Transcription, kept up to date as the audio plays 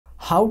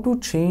how to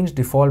change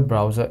default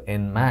browser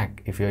in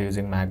Mac. If you're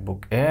using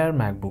MacBook Air,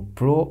 MacBook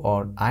Pro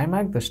or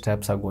iMac, the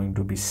steps are going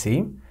to be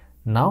same.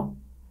 Now,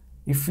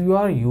 if you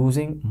are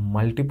using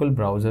multiple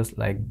browsers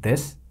like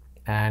this,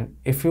 and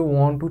if you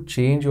want to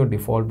change your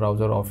default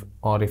browser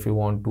or if you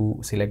want to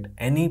select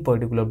any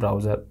particular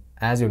browser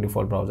as your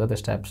default browser, the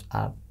steps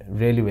are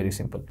really very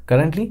simple.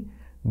 Currently,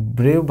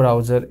 Brave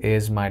browser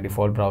is my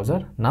default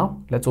browser.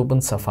 Now, let's open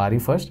Safari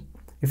first.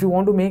 If you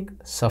want to make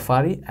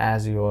Safari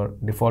as your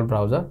default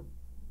browser,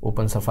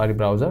 open Safari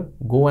browser,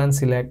 go and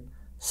select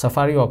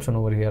Safari option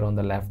over here on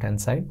the left hand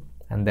side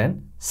and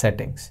then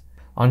settings.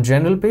 On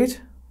general page,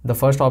 the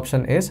first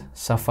option is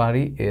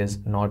Safari is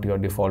not your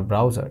default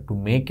browser. To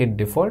make it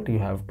default, you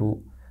have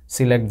to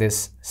select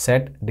this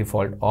set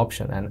default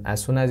option, and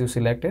as soon as you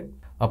select it,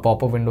 a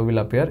pop-up window will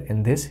appear.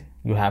 In this,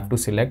 you have to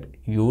select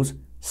use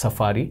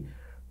Safari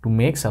to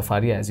make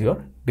Safari as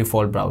your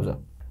default browser.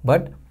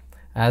 But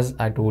as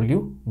I told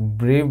you,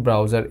 Brave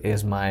browser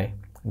is my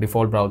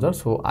default browser,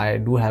 so I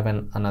do have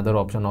another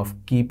option of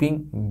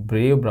keeping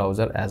Brave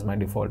browser as my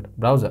default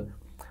browser.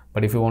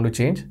 But if you want to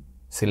change,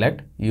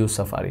 select use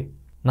Safari.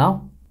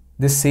 Now,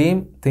 the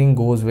same thing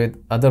goes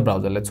with other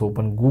browser. Let's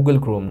open Google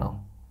Chrome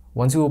now.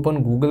 Once you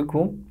open Google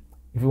Chrome,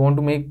 if you want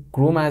to make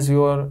Chrome as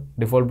your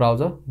default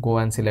browser, go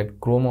and select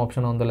Chrome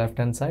option on the left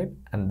hand side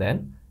and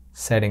then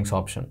settings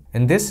option.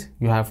 In this,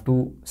 you have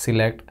to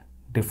select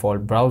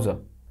default browser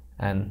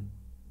and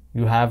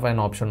you have an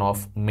option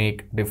of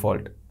make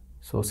default.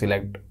 So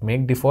select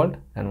make default,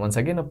 and once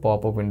again a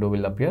pop-up window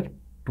will appear.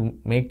 To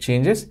make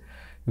changes,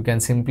 you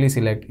can simply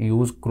select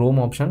use Chrome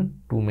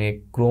option to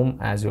make Chrome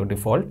as your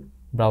default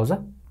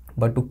browser.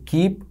 But to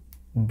keep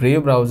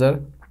Brave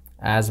browser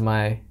as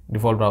my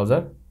default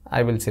browser,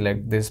 I will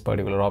select this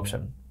particular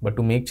option. But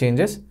to make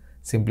changes,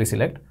 simply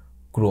select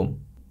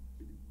Chrome.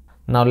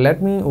 Now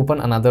let me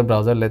open another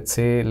browser. Let's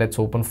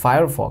open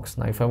Firefox.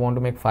 Now if I want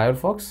to make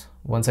Firefox,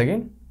 once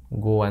again,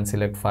 go and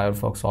select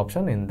Firefox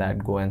option. In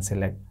that, go and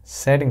select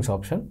settings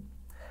option.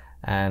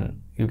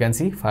 And you can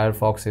see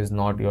Firefox is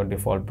not your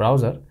default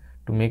browser.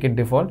 To make it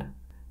default,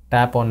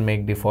 tap on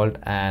make default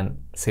and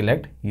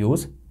select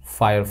use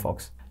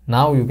Firefox.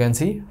 Now you can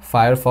see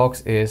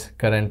Firefox is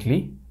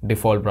currently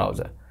default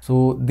browser.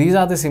 So these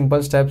are the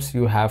simple steps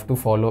you have to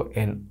follow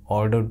in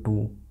order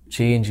to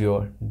change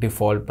your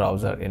default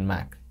browser in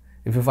Mac.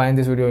 If you find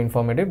this video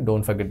informative,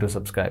 don't forget to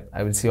subscribe.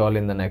 I will see you all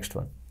in the next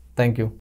one. Thank you.